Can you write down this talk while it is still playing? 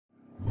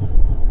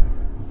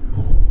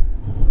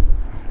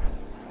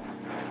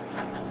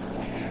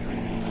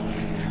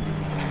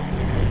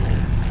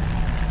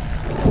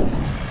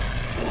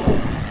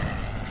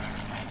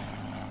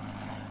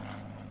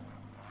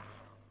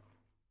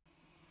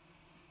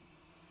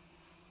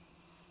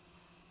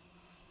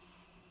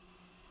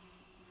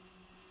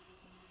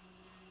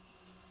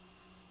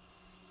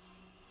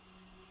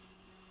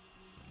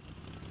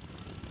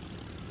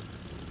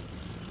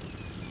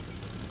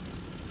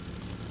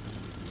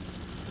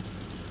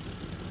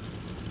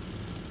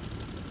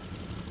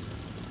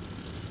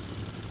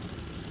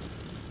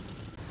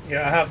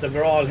Yeah, I have them.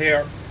 They're all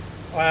here.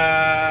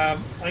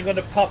 I'm going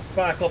to pop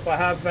back up. I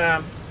have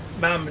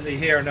Mamley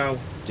here now.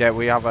 Yeah,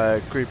 we have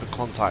a group of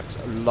contacts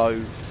low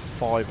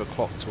 5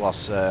 o'clock to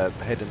us,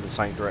 heading the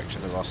same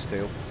direction as us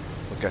still.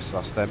 I guess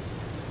that's them.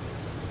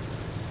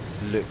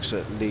 Looks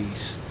at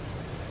least,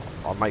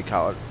 I'll make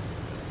out,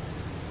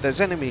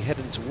 there's enemy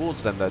heading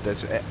towards them though.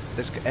 There's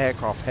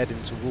aircraft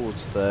heading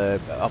towards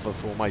the other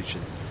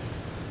formation.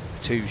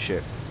 2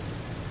 ship.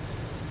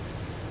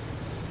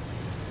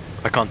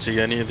 I can't see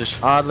any of this.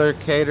 Adler,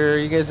 Cater, are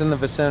you guys in the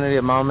vicinity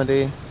of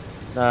Malmedy?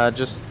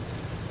 Just...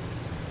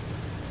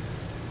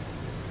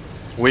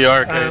 We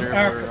are, Cater.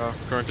 We're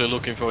currently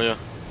looking for you.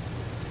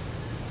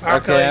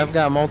 Okay, I've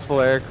got multiple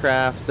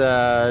aircraft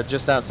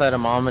just outside of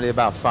Malmedy,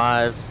 about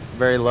 5,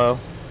 very low.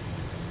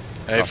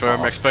 Hey,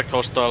 firm, expect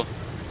hostile.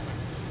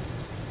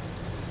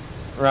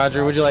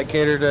 Roger, would you like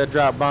Cater to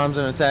drop bombs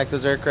and attack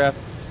those aircraft?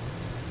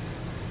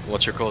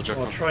 What's your call, Jack?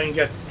 I'll try and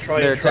get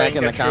They're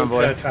attacking the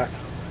convoy.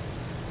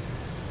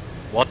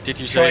 What did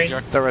you say,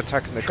 Jack? They're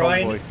attacking the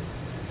convoy.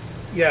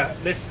 Yeah,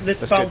 let's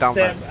bounce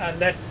them and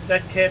let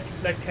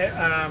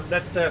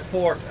the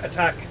fort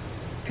attack,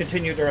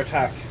 continue their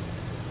attack.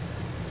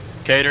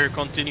 Cater,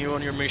 continue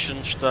on your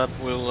mission. Stab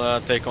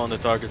will take on the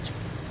targets.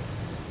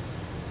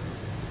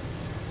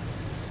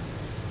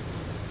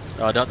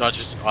 I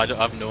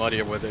have no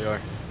idea where they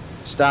are.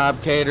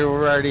 Stop, Cater.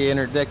 We're already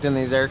interdicting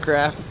these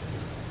aircraft.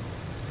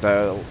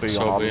 They'll be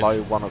on a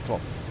low 1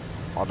 o'clock,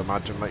 I'd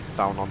imagine, mate,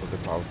 down under the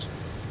clouds.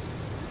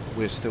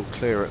 We're still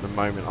clear at the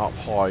moment, up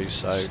high,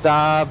 so...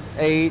 Stop,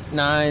 8,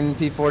 9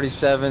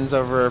 P-47s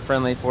over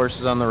friendly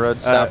forces on the road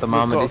south of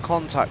Malmedy. We've got a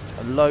contact,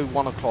 a low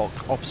 1 o'clock,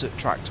 opposite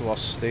track to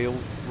us, steel,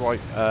 right,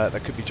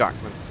 that could be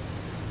Jackman.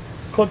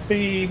 Could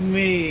be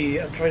me.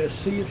 I'm trying to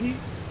see if he...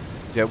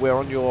 Yeah, we're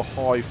on your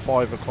high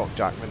 5 o'clock,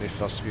 Jackman, if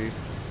that's you.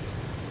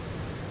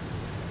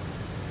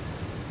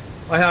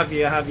 I have you,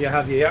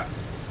 yeah.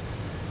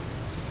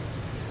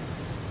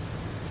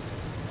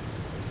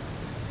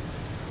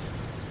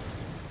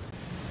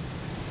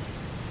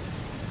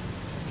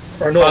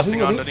 Or no,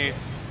 Passing underneath.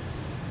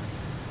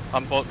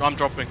 I'm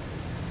dropping.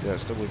 Yeah,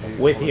 still with you.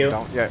 With you.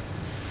 Down. Yeah.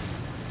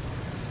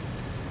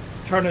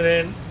 Turn it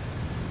in.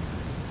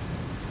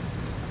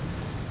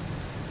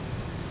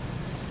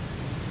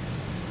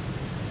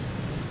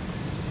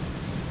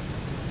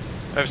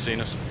 I've seen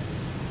us.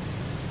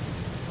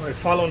 Alright,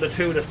 following the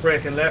 2 that's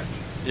breaking left.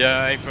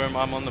 Yeah, hey firm,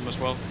 I'm on them as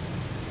well.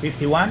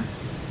 51?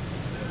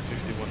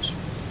 51s.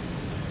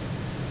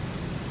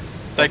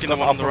 Taking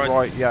them on the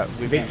right. Yeah,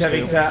 Victor.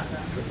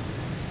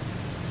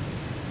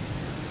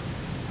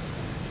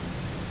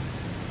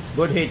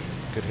 Good hits.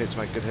 Good hits,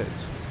 mate, good hits.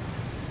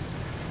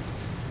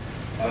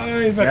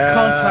 I've a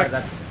contact.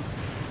 I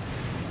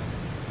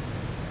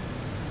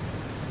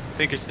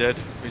think he's dead.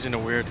 He's in a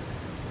weird.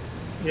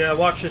 Yeah,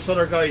 watch this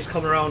other guy's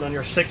coming around on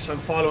your 6. I'm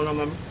following him.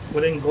 I'm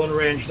within gun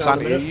range now.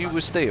 Sandy, are you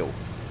with steel?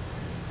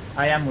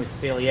 I am with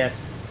Phil, yes.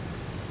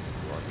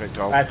 Right,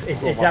 Victor,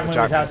 It's Jackman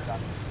with us.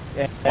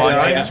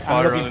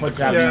 I'm looking for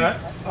Jackman.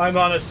 Yeah, I'm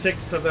on a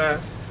 6 of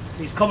a...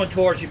 He's coming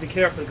towards you. Be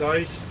careful,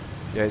 guys.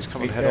 Yeah, he's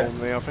coming head on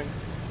me, I think.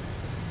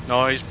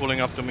 No, he's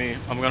pulling up to me.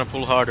 I'm gonna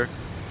pull harder.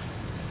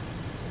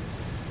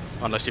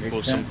 Unless he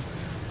pulls some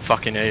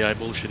fucking AI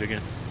bullshit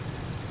again.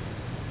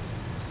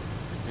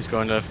 He's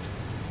going left.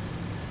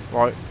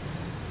 Right.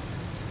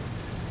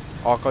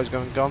 Arco's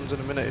going guns in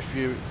a minute if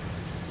you...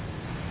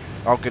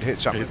 Oh, good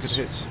hits, Chapman, good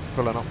hits.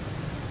 Pulling up.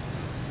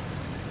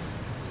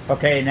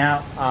 Okay,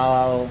 now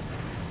I'll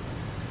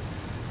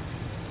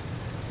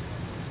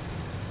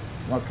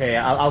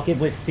keep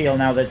with Steel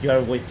now that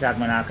you're with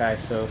Jackman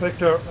Archive, so...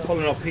 Victor,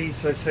 pulling up, I'd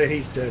say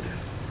he's dead.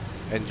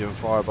 Engine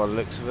fire by the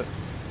looks of it.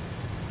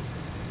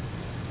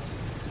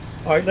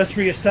 Alright, let's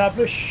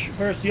re-establish.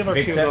 Where's the other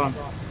Victor, 2 gone?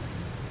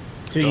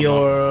 To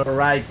your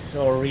right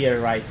or rear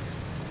right.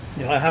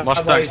 Yeah, I have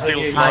Mustang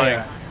still flying.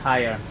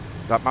 Higher.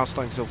 That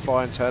Mustang's still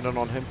flying, turning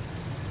on him.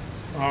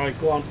 Alright,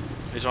 go on.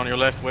 He's on your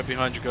left, way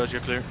behind you guys,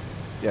 you're clear.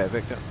 Yeah,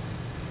 Victor.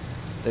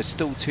 There's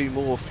still 2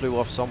 more flew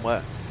off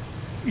somewhere.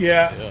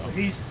 Yeah.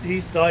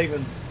 He's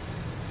diving.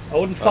 I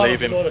wouldn't follow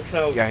below the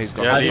cloud. Yeah, he's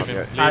got yeah, leave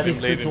him.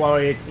 Leave him.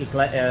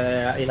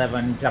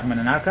 11 Jackman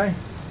and Archive?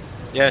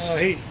 Yes.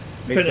 He's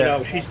spinning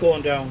out. He's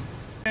going down.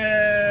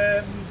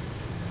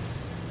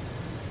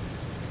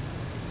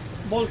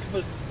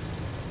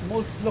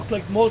 Look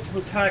like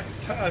multiple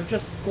I'm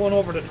just going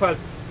over the 12.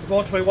 We're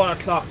going to my 1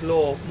 o'clock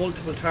low.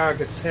 Multiple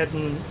targets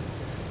heading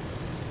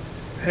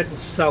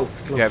south.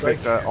 Yeah,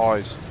 Victor,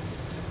 eyes.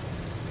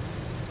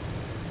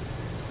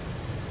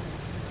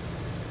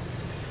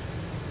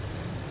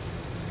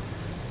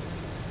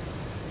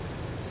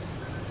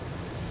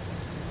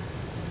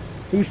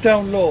 Who's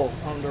down low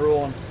on their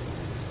own?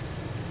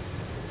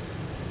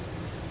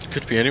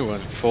 Could be anyone.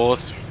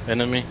 4th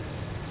enemy.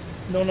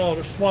 No,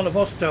 there's one of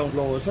us down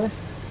low, is there?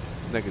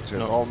 Negative.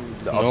 No. I'm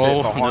a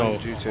bit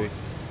behind duty.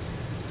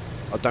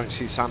 I don't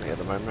see Santi at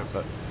the moment,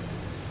 but...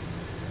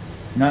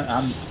 No,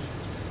 I'm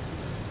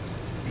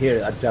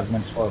here at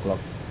Jackman's 4 o'clock.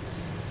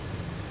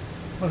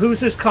 Well, who's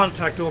this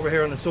contact over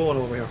here on the zone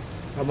over here?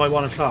 At my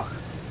 1 o'clock?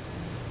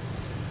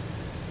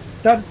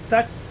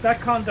 That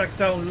contact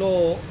down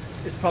low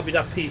is probably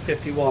that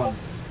P51.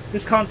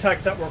 This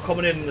contact that we're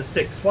coming in the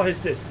 6, what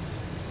is this?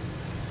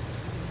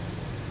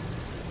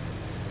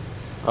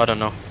 I don't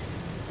know.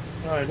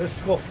 Alright,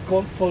 let's go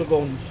full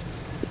guns.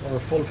 Or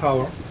full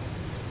power.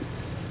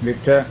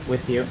 Victor,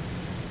 with you.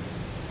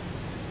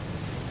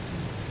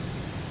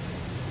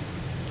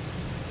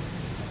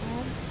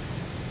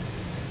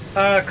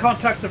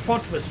 Contacts in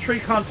front of us. 3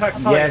 contacts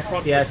high in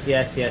front of us.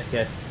 Yes.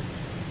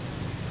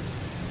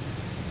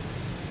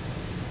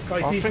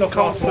 Guys, I these think look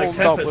I'm awful like formed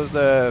up Tempest. with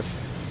the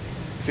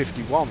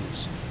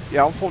 51s.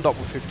 Yeah, I'm formed up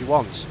with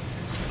 51s.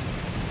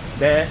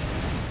 There.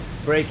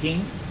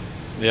 Breaking.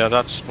 Yeah,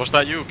 was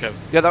that you, Kev?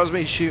 Yeah, that was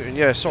me shooting.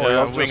 Yeah, sorry.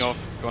 Yeah, I'm wing just... off,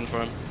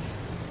 confirm.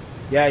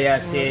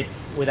 Yeah, see it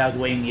without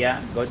wing,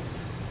 yeah, good.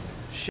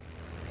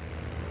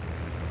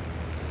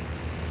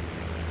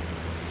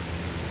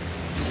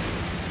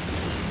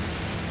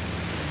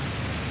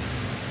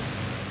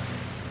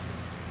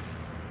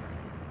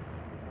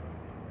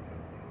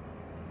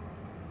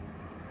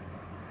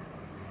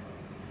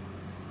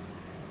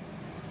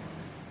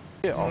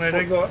 Yeah, Alright,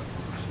 I got.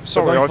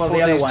 sorry, going I for thought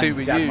the other these one, two were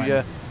you, Jackman.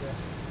 yeah.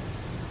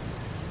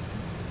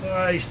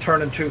 He's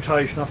turning too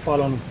tight, not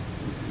following him.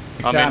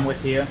 I'm I'm in.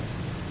 with you.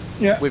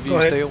 Yeah, With go you,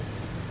 ahead. Steel.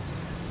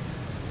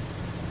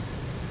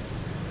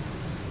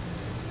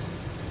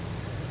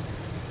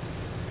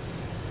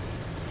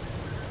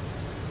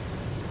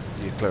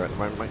 You're clear at the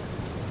moment, mate.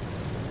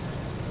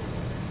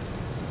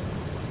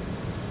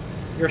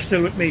 You're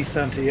still with me,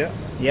 Santa, yeah?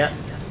 Yeah.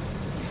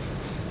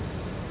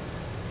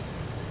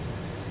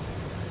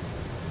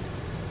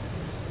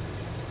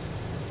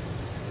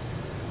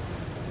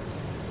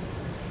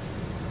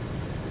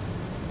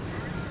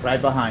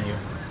 Right behind you.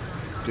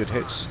 Good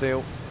hits,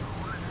 Steel.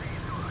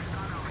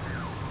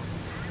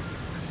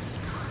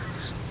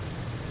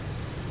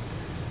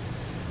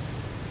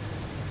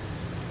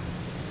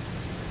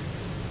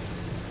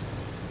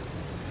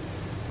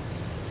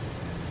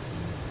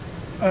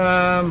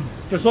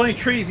 There's only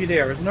 3 of you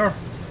there, isn't there?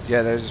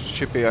 Yeah, there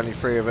should be only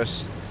 3 of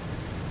us.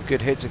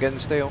 Good hits again,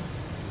 Steel.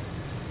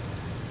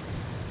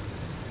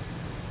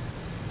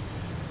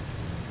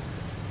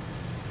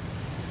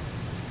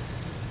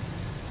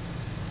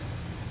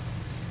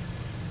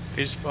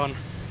 He's spun.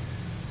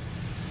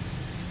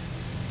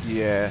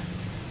 Yeah.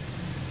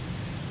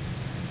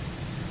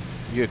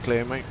 You're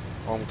clear, mate.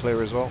 I'm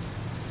clear as well.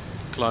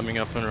 Climbing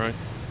up and right.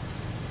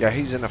 Yeah,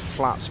 he's in a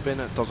flat spin.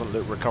 It doesn't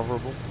look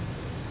recoverable.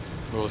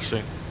 We'll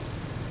see.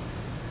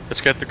 Let's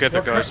get together,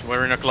 Okay. guys.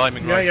 We're in a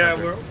climbing Yeah, right. yeah,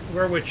 now.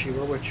 we're with you,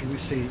 We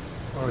see.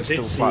 Or I He's did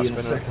still see flat in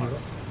a spinning. second.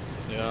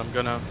 Yeah,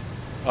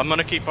 I'm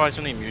gonna keep eyes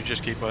on him. You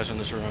just keep eyes on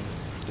this around.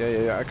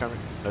 Yeah, okay, mate.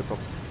 No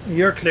problem.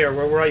 You're clear,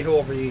 we're right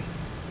over you.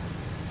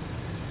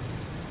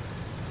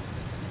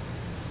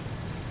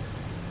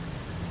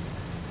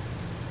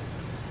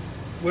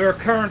 We're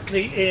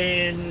currently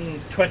in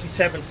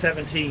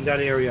 2717, that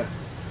area.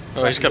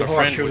 Oh, he's got a The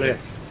friend Horseshoe with Lake. him.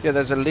 Yeah,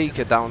 there's a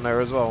leaker down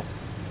there as well.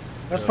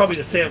 That's probably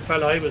the same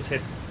fella I was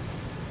hit.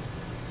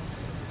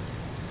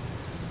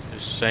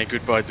 He's saying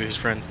goodbye to his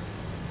friend.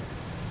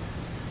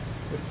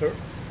 With the,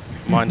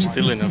 Mine's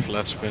still in a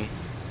flat spin.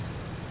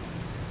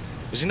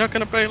 Is he not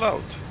gonna bail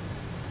out?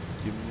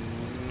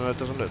 No, it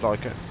doesn't look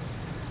like it.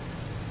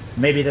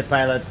 Maybe the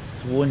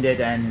pilot's wounded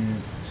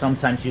and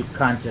sometimes you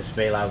can't just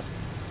bail out.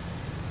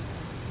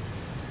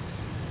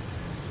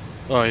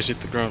 Oh, he's hit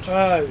the ground.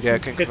 Yeah, yeah,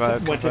 can went into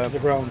confirm. the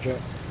ground, yeah.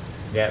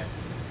 Yeah.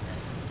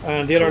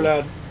 And the other Cool.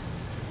 lad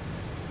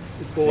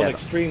is going Yeah,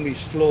 extremely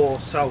slow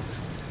south.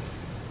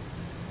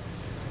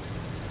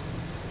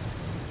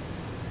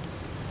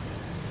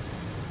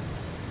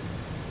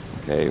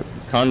 Okay,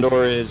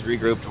 Condor is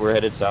regrouped. We're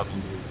headed south.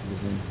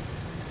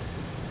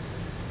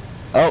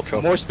 Oh,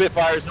 Copy. more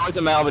Spitfires north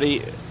of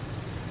Malmedy.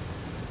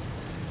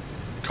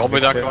 Copy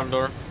that,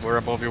 Condor. We're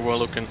above you, well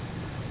looking.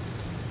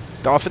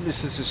 I think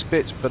this is the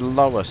Spits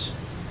below us.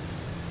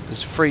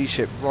 There's a free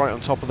ship right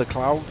on top of the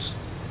clouds.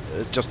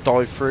 Just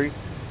dive through.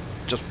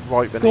 Just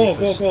right beneath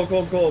us.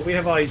 Go. We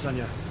have eyes on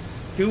you.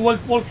 Do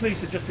Wolf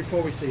Lisa just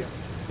before we see you.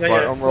 Yeah,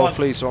 Right, yeah. I'm go roll on.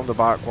 fleece on the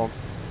back one.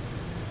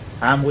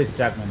 I'm with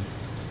Jackman.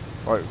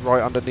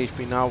 Right underneath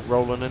me now,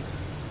 rolling in.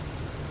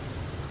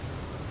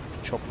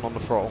 Chopping on the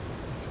throttle.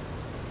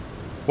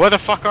 Where the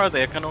fuck are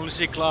they? I can only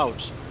see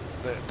clouds.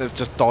 They've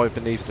just dived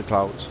beneath the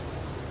clouds.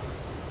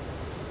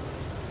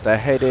 They're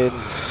heading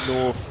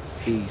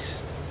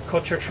northeast.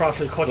 Cut your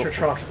throttle, cut your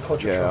throttle.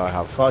 Yeah, I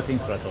have. Cutting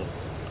throttle.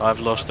 I've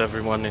lost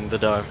everyone in the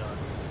dive.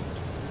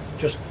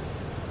 Just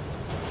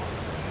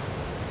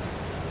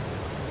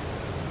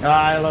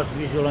I lost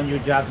visual on you,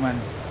 Jackman.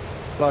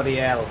 Bloody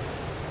hell.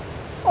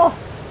 Oh,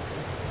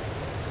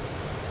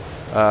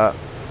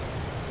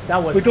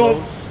 that was we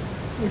close.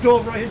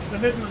 dove right into the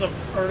middle of them,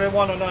 or they're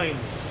 109s.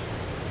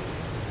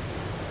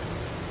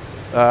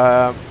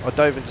 I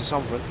dove into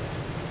something.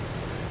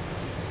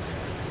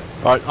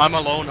 Right, I'm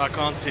alone. I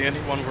can't see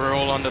anyone. We're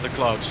all under the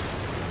clouds.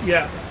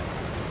 Yeah.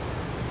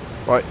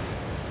 Right.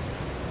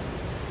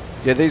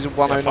 Yeah, these are Yeah,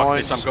 fuck 109s.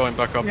 this, I'm going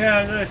back up.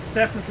 Yeah, there's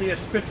definitely a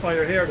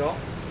Spitfire here though.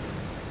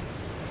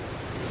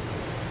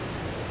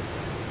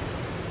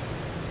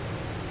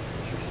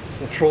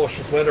 It's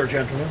atrocious weather,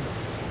 gentlemen.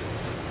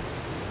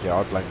 Yeah,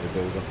 I blame the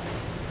builder.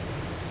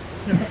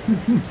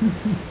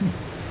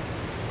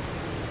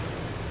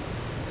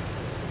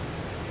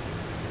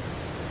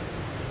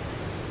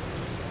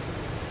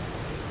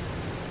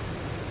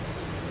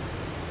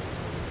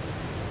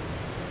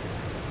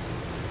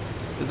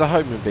 Is the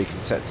homing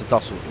beacon set to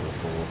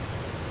Dusseldorf or?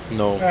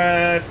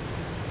 No.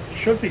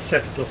 Should be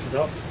set to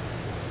Dusseldorf.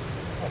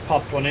 I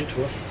popped one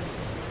into it.